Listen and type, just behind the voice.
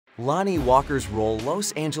Lonnie Walker's role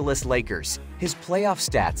Los Angeles Lakers, his playoff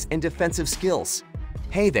stats and defensive skills.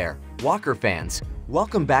 Hey there, Walker fans.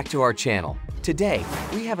 Welcome back to our channel. Today,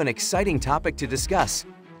 we have an exciting topic to discuss: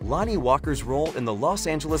 Lonnie Walker's role in the Los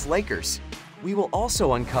Angeles Lakers. We will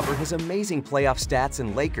also uncover his amazing playoff stats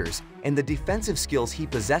in Lakers and the defensive skills he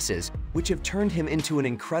possesses, which have turned him into an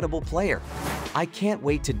incredible player. I can't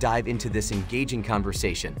wait to dive into this engaging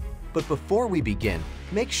conversation. But before we begin,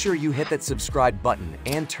 make sure you hit that subscribe button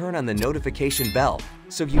and turn on the notification bell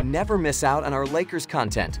so you never miss out on our Lakers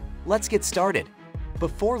content. Let's get started.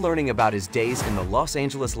 Before learning about his days in the Los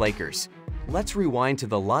Angeles Lakers, let's rewind to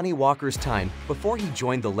the Lonnie Walker's time before he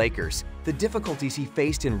joined the Lakers, the difficulties he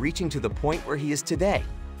faced in reaching to the point where he is today.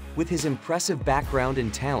 With his impressive background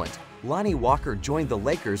and talent, Lonnie Walker joined the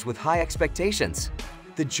Lakers with high expectations.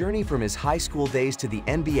 The journey from his high school days to the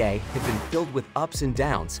NBA had been filled with ups and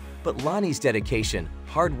downs, but Lonnie's dedication,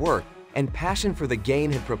 hard work, and passion for the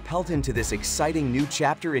game had propelled him to this exciting new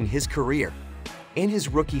chapter in his career. In his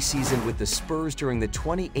rookie season with the Spurs during the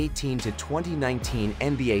 2018 to 2019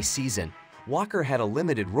 NBA season, Walker had a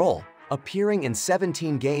limited role, appearing in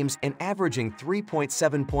 17 games and averaging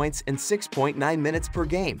 3.7 points and 6.9 minutes per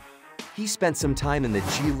game. He spent some time in the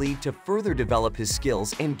G League to further develop his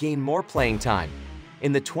skills and gain more playing time.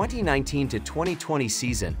 In the 2019 to 2020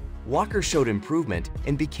 season, Walker showed improvement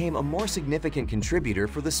and became a more significant contributor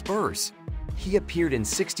for the Spurs. He appeared in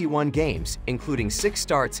 61 games, including 6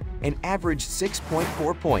 starts, and averaged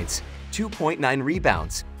 6.4 points, 2.9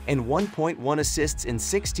 rebounds, and 1.1 assists in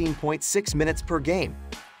 16.6 minutes per game.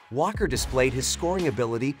 Walker displayed his scoring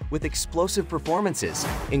ability with explosive performances,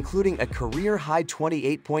 including a career-high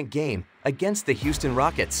 28-point game against the Houston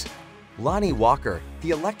Rockets. Lonnie Walker, the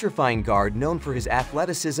electrifying guard known for his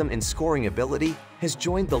athleticism and scoring ability, has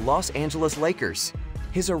joined the Los Angeles Lakers.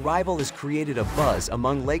 His arrival has created a buzz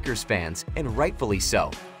among Lakers fans, and rightfully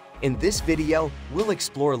so. In this video, we'll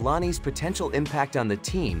explore Lonnie's potential impact on the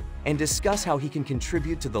team and discuss how he can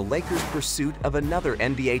contribute to the Lakers' pursuit of another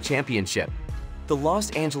NBA championship. The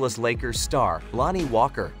Los Angeles Lakers star, Lonnie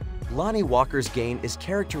Walker. Lonnie Walker's game is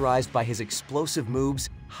characterized by his explosive moves,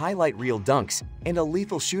 highlight reel dunks, and a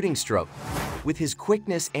lethal shooting stroke. With his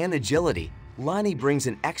quickness and agility, Lonnie brings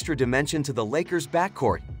an extra dimension to the Lakers'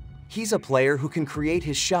 backcourt. He's a player who can create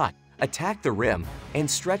his shot, attack the rim, and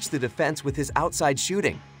stretch the defense with his outside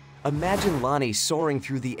shooting. Imagine Lonnie soaring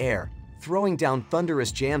through the air, throwing down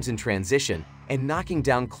thunderous jams in transition, and knocking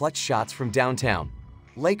down clutch shots from downtown.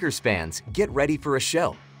 Lakers fans, get ready for a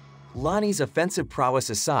show. Lonnie's offensive prowess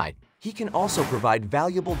aside, he can also provide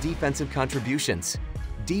valuable defensive contributions.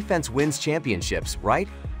 Defense wins championships, right?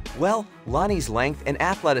 Well, Lonnie's length and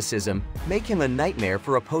athleticism make him a nightmare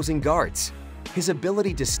for opposing guards. His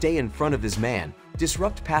ability to stay in front of his man,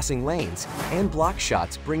 disrupt passing lanes, and block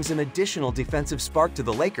shots brings an additional defensive spark to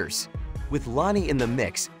the Lakers. With Lonnie in the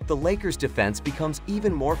mix, the Lakers' defense becomes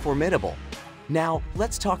even more formidable. Now,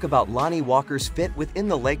 let's talk about Lonnie Walker's fit within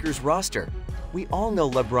the Lakers roster. We all know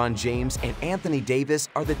LeBron James and Anthony Davis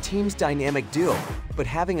are the team's dynamic duo, but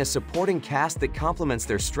having a supporting cast that complements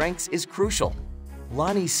their strengths is crucial.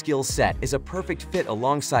 Lonnie's skill set is a perfect fit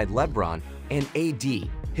alongside LeBron and AD.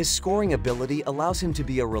 His scoring ability allows him to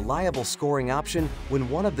be a reliable scoring option when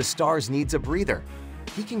one of the stars needs a breather.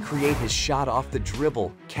 He can create his shot off the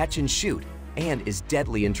dribble, catch and shoot, and is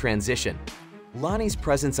deadly in transition. Lonnie's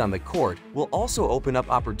presence on the court will also open up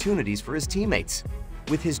opportunities for his teammates.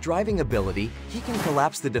 With his driving ability, he can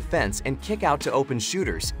collapse the defense and kick out to open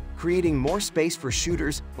shooters, creating more space for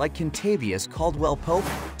shooters like Kentavious Caldwell-Pope,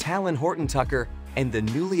 Talen Horton-Tucker, and the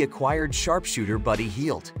newly acquired sharpshooter Buddy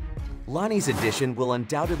Hield. Lonnie's addition will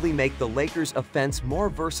undoubtedly make the Lakers' offense more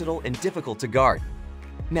versatile and difficult to guard.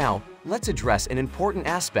 Now, let's address an important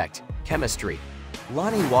aspect: chemistry.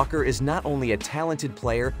 Lonnie Walker is not only a talented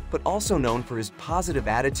player, but also known for his positive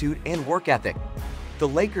attitude and work ethic. The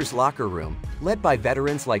Lakers' locker room, led by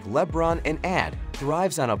veterans like LeBron and AD,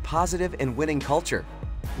 thrives on a positive and winning culture.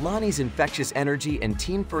 Lonnie's infectious energy and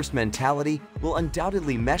team-first mentality will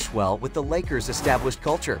undoubtedly mesh well with the Lakers' established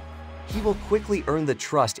culture. He will quickly earn the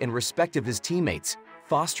trust and respect of his teammates,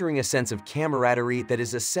 fostering a sense of camaraderie that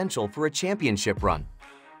is essential for a championship run.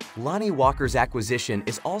 Lonnie Walker's acquisition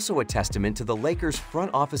is also a testament to the Lakers' front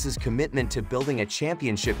office's commitment to building a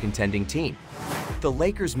championship-contending team. The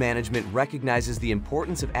Lakers management recognizes the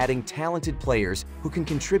importance of adding talented players who can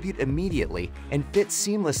contribute immediately and fit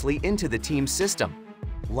seamlessly into the team's system.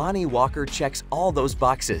 Lonnie Walker checks all those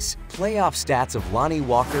boxes. Playoff stats of Lonnie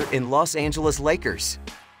Walker in Los Angeles Lakers.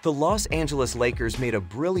 The Los Angeles Lakers made a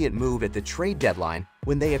brilliant move at the trade deadline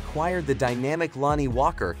when they acquired the dynamic Lonnie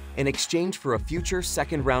Walker in exchange for a future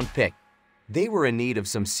second-round pick. They were in need of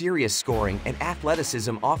some serious scoring and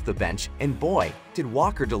athleticism off the bench, and boy, did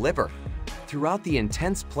Walker deliver. Throughout the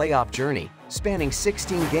intense playoff journey, spanning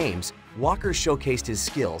 16 games, Walker showcased his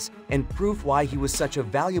skills and proved why he was such a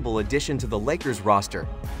valuable addition to the Lakers roster.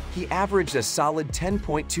 He averaged a solid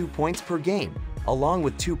 10.2 points per game, along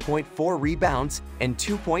with 2.4 rebounds and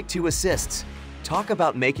 2.2 assists. Talk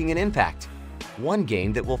about making an impact. One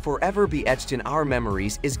game that will forever be etched in our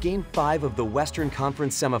memories is Game 5 of the Western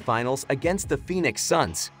Conference semifinals against the Phoenix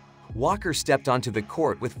Suns. Walker stepped onto the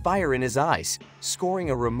court with fire in his eyes, scoring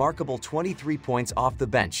a remarkable 23 points off the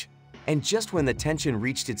bench. And just when the tension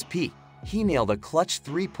reached its peak, he nailed a clutch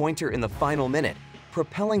three-pointer in the final minute,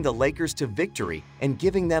 propelling the Lakers to victory and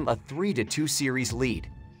giving them a 3-2 series lead.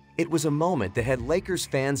 It was a moment that had Lakers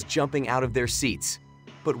fans jumping out of their seats.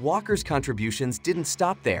 But Walker's contributions didn't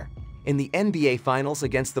stop there. In the NBA Finals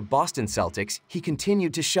against the Boston Celtics, he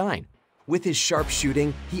continued to shine. With his sharp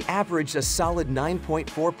shooting, he averaged a solid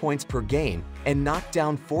 9.4 points per game and knocked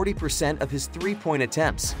down 40% of his three-point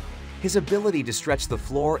attempts. His ability to stretch the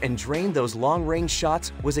floor and drain those long-range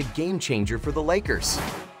shots was a game-changer for the Lakers.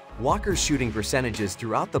 Walker's shooting percentages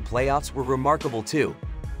throughout the playoffs were remarkable too.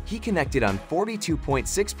 He connected on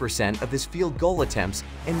 42.6% of his field goal attempts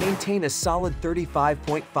and maintained a solid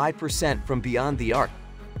 35.5% from beyond the arc.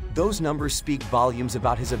 Those numbers speak volumes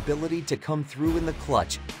about his ability to come through in the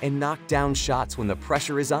clutch and knock down shots when the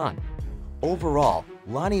pressure is on. Overall,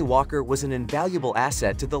 Lonnie Walker was an invaluable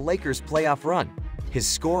asset to the Lakers' playoff run. His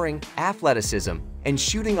scoring, athleticism, and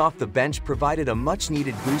shooting off the bench provided a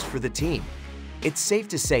much-needed boost for the team. It's safe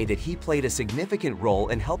to say that he played a significant role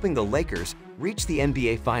in helping the Lakers reach the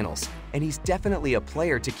NBA Finals, and he's definitely a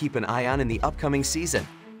player to keep an eye on in the upcoming season.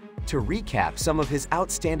 To recap some of his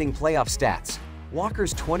outstanding playoff stats,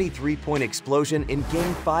 Walker's 23-point explosion in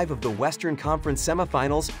Game 5 of the Western Conference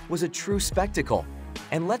semifinals was a true spectacle.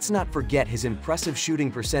 And let's not forget his impressive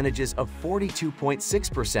shooting percentages of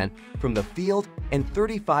 42.6% from the field and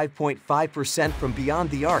 35.5% from beyond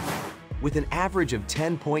the arc. With an average of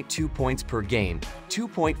 10.2 points per game,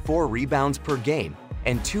 2.4 rebounds per game,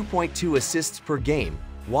 and 2.2 assists per game,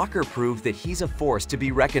 Walker proved that he's a force to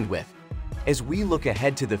be reckoned with. As we look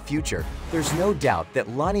ahead to the future, there's no doubt that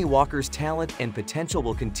Lonnie Walker's talent and potential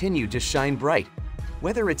will continue to shine bright.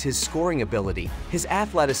 Whether it's his scoring ability, his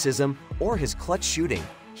athleticism, or his clutch shooting,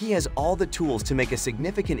 he has all the tools to make a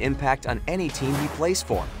significant impact on any team he plays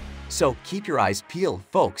for. So keep your eyes peeled,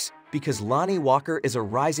 folks, because Lonnie Walker is a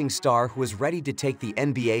rising star who is ready to take the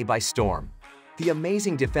NBA by storm. The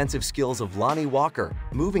amazing defensive skills of Lonnie Walker.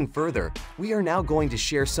 Moving further, we are now going to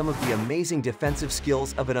share some of the amazing defensive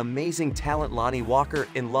skills of an amazing talent Lonnie Walker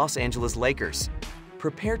in Los Angeles Lakers.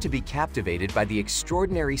 Prepare to be captivated by the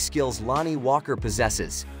extraordinary skills Lonnie Walker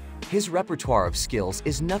possesses. His repertoire of skills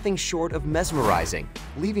is nothing short of mesmerizing,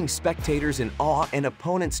 leaving spectators in awe and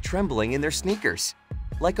opponents trembling in their sneakers.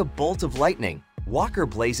 Like a bolt of lightning, Walker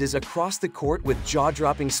blazes across the court with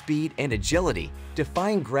jaw-dropping speed and agility,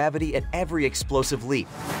 defying gravity at every explosive leap.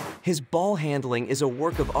 His ball handling is a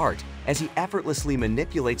work of art as he effortlessly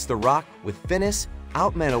manipulates the rock with finesse,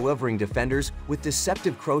 outmaneuvering defenders with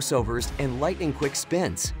deceptive crossovers and lightning-quick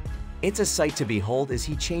spins. It's a sight to behold as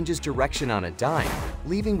he changes direction on a dime,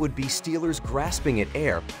 leaving would-be stealers grasping at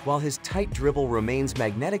air while his tight dribble remains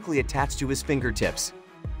magnetically attached to his fingertips.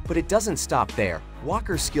 But it doesn't stop there.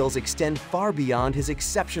 Walker's skills extend far beyond his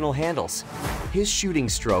exceptional handles. His shooting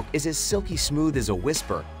stroke is as silky smooth as a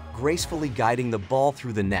whisper, gracefully guiding the ball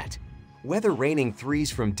through the net. Whether raining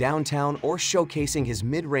threes from downtown or showcasing his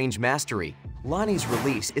mid-range mastery, Lonnie's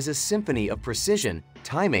release is a symphony of precision,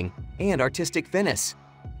 timing, and artistic finesse.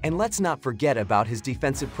 And let's not forget about his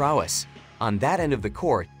defensive prowess. On that end of the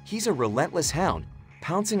court, he's a relentless hound,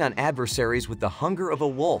 pouncing on adversaries with the hunger of a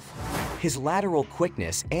wolf. His lateral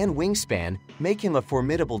quickness and wingspan make him a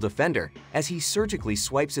formidable defender as he surgically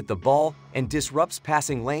swipes at the ball and disrupts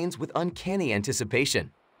passing lanes with uncanny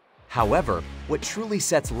anticipation. However, what truly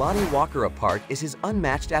sets Lonnie Walker apart is his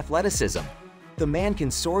unmatched athleticism. The man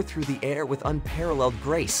can soar through the air with unparalleled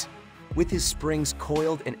grace. With his springs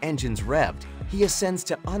coiled and engines revved, he ascends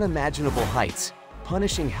to unimaginable heights,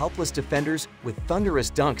 punishing helpless defenders with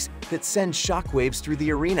thunderous dunks that send shockwaves through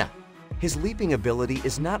the arena. His leaping ability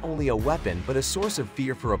is not only a weapon but a source of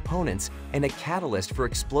fear for opponents and a catalyst for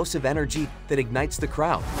explosive energy that ignites the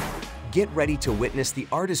crowd. Get ready to witness the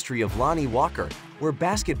artistry of Lonnie Walker, where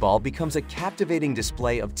basketball becomes a captivating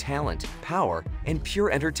display of talent, power, and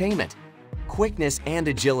pure entertainment. Quickness and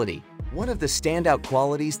agility. One of the standout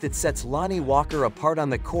qualities that sets Lonnie Walker apart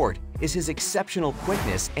on the court is his exceptional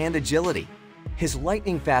quickness and agility. His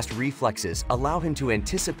lightning-fast reflexes allow him to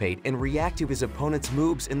anticipate and react to his opponent's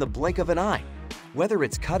moves in the blink of an eye. Whether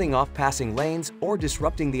it's cutting off passing lanes or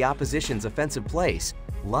disrupting the opposition's offensive plays,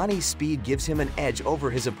 Lonnie's speed gives him an edge over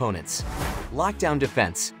his opponents. Lockdown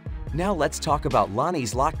defense. Now let's talk about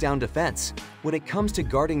Lonnie's lockdown defense. When it comes to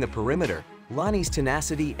guarding the perimeter, Lonnie's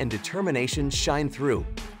tenacity and determination shine through.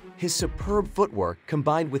 His superb footwork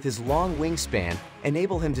combined with his long wingspan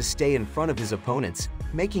enable him to stay in front of his opponents,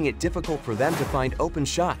 making it difficult for them to find open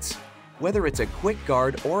shots. Whether it's a quick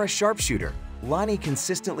guard or a sharpshooter, Lonnie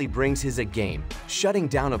consistently brings his A game, shutting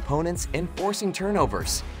down opponents and forcing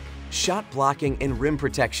turnovers. Shot blocking and rim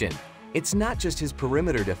protection. It's not just his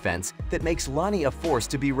perimeter defense that makes Lonnie a force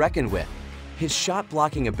to be reckoned with. His shot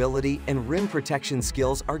blocking ability and rim protection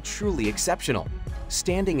skills are truly exceptional.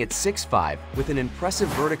 Standing at 6'5" with an impressive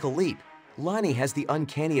vertical leap, Lonnie has the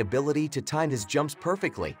uncanny ability to time his jumps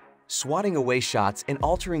perfectly, swatting away shots and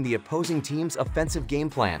altering the opposing team's offensive game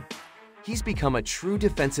plan. He's become a true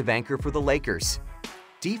defensive anchor for the Lakers.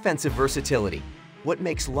 Defensive versatility. What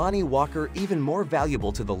makes Lonnie Walker even more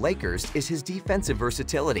valuable to the Lakers is his defensive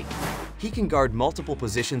versatility. He can guard multiple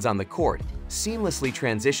positions on the court, seamlessly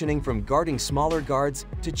transitioning from guarding smaller guards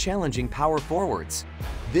to challenging power forwards.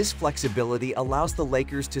 This flexibility allows the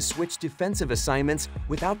Lakers to switch defensive assignments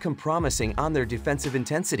without compromising on their defensive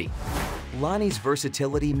intensity. Lonnie's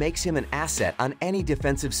versatility makes him an asset on any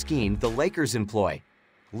defensive scheme the Lakers employ.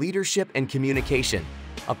 Leadership and communication.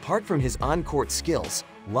 Apart from his on-court skills,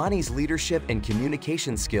 Lonnie's leadership and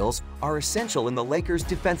communication skills are essential in the Lakers'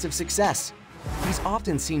 defensive success. He's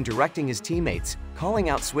often seen directing his teammates, calling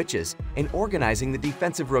out switches, and organizing the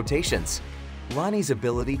defensive rotations. Lonnie's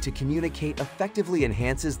ability to communicate effectively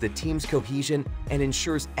enhances the team's cohesion and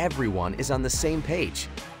ensures everyone is on the same page.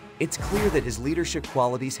 It's clear that his leadership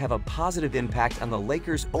qualities have a positive impact on the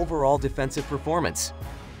Lakers' overall defensive performance.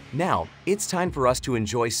 Now, it's time for us to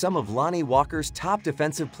enjoy some of Lonnie Walker's top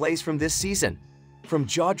defensive plays from this season. From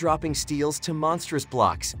jaw-dropping steals to monstrous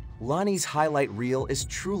blocks, Lonnie's highlight reel is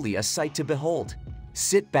truly a sight to behold.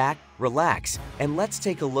 Sit back, relax, and let's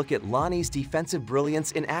take a look at Lonnie's defensive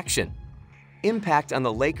brilliance in action. Impact on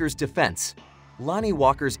the Lakers' defense. Lonnie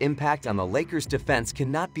Walker's impact on the Lakers' defense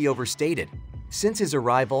cannot be overstated. Since his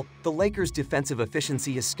arrival, the Lakers' defensive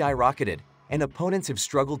efficiency has skyrocketed, and opponents have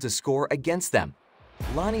struggled to score against them.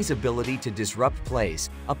 Lonnie's ability to disrupt plays,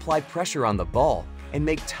 apply pressure on the ball, and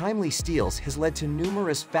make timely steals has led to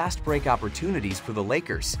numerous fast break opportunities for the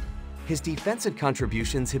Lakers. His defensive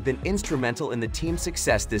contributions have been instrumental in the team's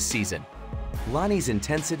success this season. Lonnie's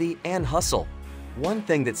intensity and hustle. One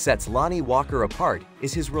thing that sets Lonnie Walker apart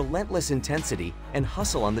is his relentless intensity and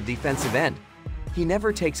hustle on the defensive end. He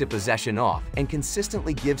never takes a possession off and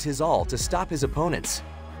consistently gives his all to stop his opponents.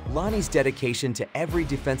 Lonnie's dedication to every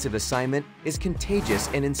defensive assignment is contagious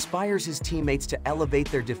and inspires his teammates to elevate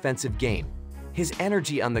their defensive game. His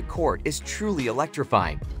energy on the court is truly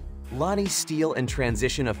electrifying. Lonnie's steal and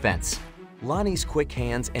transition offense. Lonnie's quick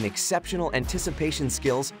hands and exceptional anticipation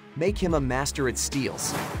skills make him a master at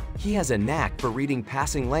steals. He has a knack for reading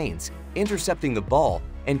passing lanes, intercepting the ball,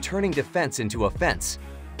 and turning defense into offense.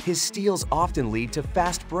 His steals often lead to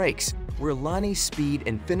fast breaks, where Lonnie's speed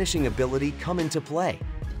and finishing ability come into play.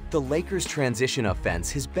 The Lakers' transition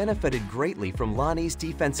offense has benefited greatly from Lonnie's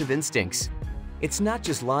defensive instincts. It's not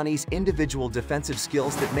just Lonnie's individual defensive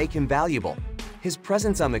skills that make him valuable. His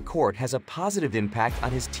presence on the court has a positive impact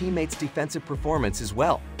on his teammates' defensive performance as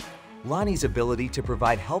well. Lonnie's ability to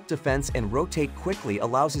provide help defense and rotate quickly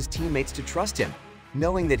allows his teammates to trust him,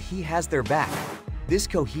 knowing that he has their back. This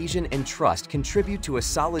cohesion and trust contribute to a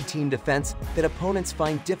solid team defense that opponents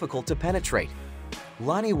find difficult to penetrate.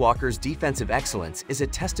 Lonnie Walker's defensive excellence is a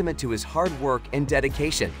testament to his hard work and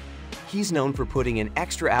dedication. He's known for putting in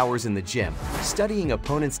extra hours in the gym, studying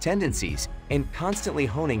opponents' tendencies, and constantly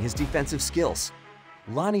honing his defensive skills.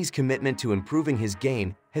 Lonnie's commitment to improving his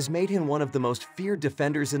game has made him one of the most feared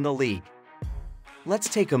defenders in the league. Let's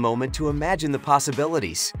take a moment to imagine the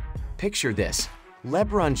possibilities. Picture this: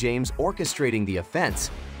 LeBron James orchestrating the offense,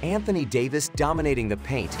 Anthony Davis dominating the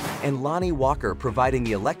paint, and Lonnie Walker providing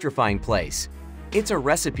the electrifying plays. It's a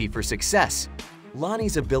recipe for success.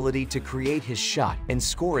 Lonnie's ability to create his shot and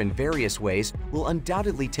score in various ways will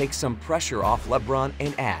undoubtedly take some pressure off LeBron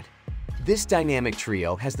and add. This dynamic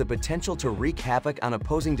trio has the potential to wreak havoc on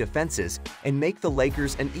opposing defenses and make the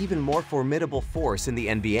Lakers an even more formidable force in the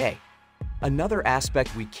NBA. Another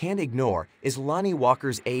aspect we can't ignore is Lonnie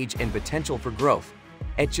Walker's age and potential for growth.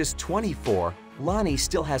 At just 24, Lonnie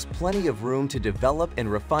still has plenty of room to develop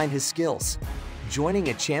and refine his skills. Joining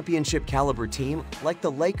a championship-caliber team like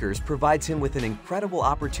the Lakers provides him with an incredible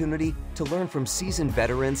opportunity to learn from seasoned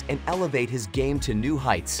veterans and elevate his game to new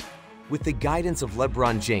heights. With the guidance of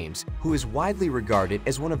LeBron James, who is widely regarded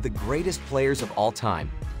as one of the greatest players of all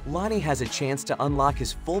time, Lonnie has a chance to unlock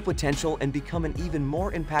his full potential and become an even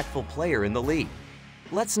more impactful player in the league.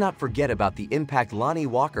 Let's not forget about the impact Lonnie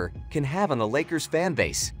Walker can have on the Lakers fan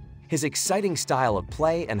base. His exciting style of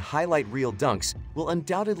play and highlight reel dunks will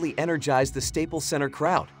undoubtedly energize the Staples Center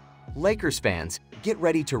crowd. Lakers fans, get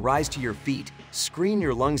ready to rise to your feet, scream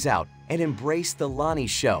your lungs out, and embrace the Lonnie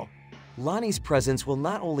Show. Lonnie's presence will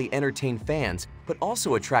not only entertain fans, but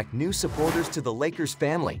also attract new supporters to the Lakers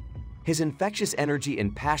family. His infectious energy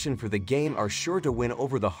and passion for the game are sure to win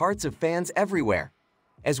over the hearts of fans everywhere.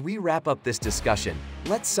 As we wrap up this discussion,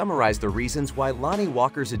 let's summarize the reasons why Lonnie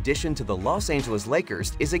Walker's addition to the Los Angeles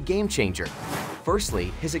Lakers is a game-changer.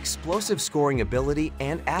 Firstly, his explosive scoring ability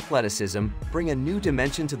and athleticism bring a new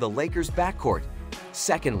dimension to the Lakers' backcourt.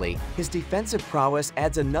 Secondly, his defensive prowess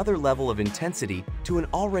adds another level of intensity to an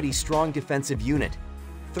already strong defensive unit.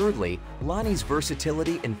 Thirdly, Lonnie's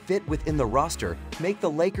versatility and fit within the roster make the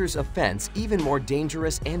Lakers' offense even more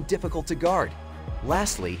dangerous and difficult to guard.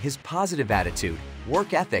 Lastly, his positive attitude,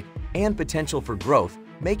 work ethic, and potential for growth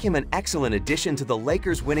make him an excellent addition to the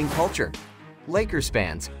Lakers' winning culture. Lakers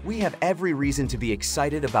fans, we have every reason to be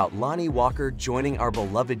excited about Lonnie Walker joining our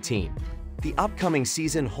beloved team. The upcoming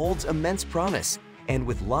season holds immense promise, and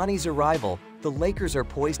with Lonnie's arrival, the Lakers are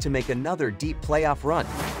poised to make another deep playoff run.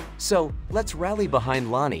 So, let's rally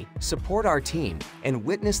behind Lonnie, support our team, and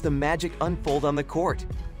witness the magic unfold on the court.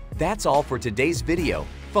 That's all for today's video,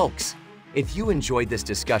 folks. If you enjoyed this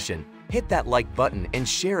discussion, hit that like button and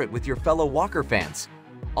share it with your fellow Walker fans.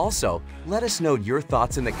 Also, let us know your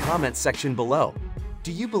thoughts in the comments section below.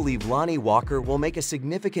 Do you believe Lonnie Walker will make a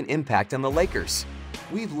significant impact on the Lakers?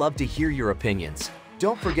 We'd love to hear your opinions.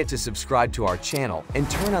 Don't forget to subscribe to our channel and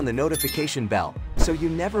turn on the notification bell so you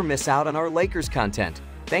never miss out on our Lakers content.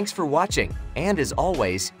 Thanks for watching, and as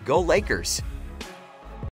always, go Lakers!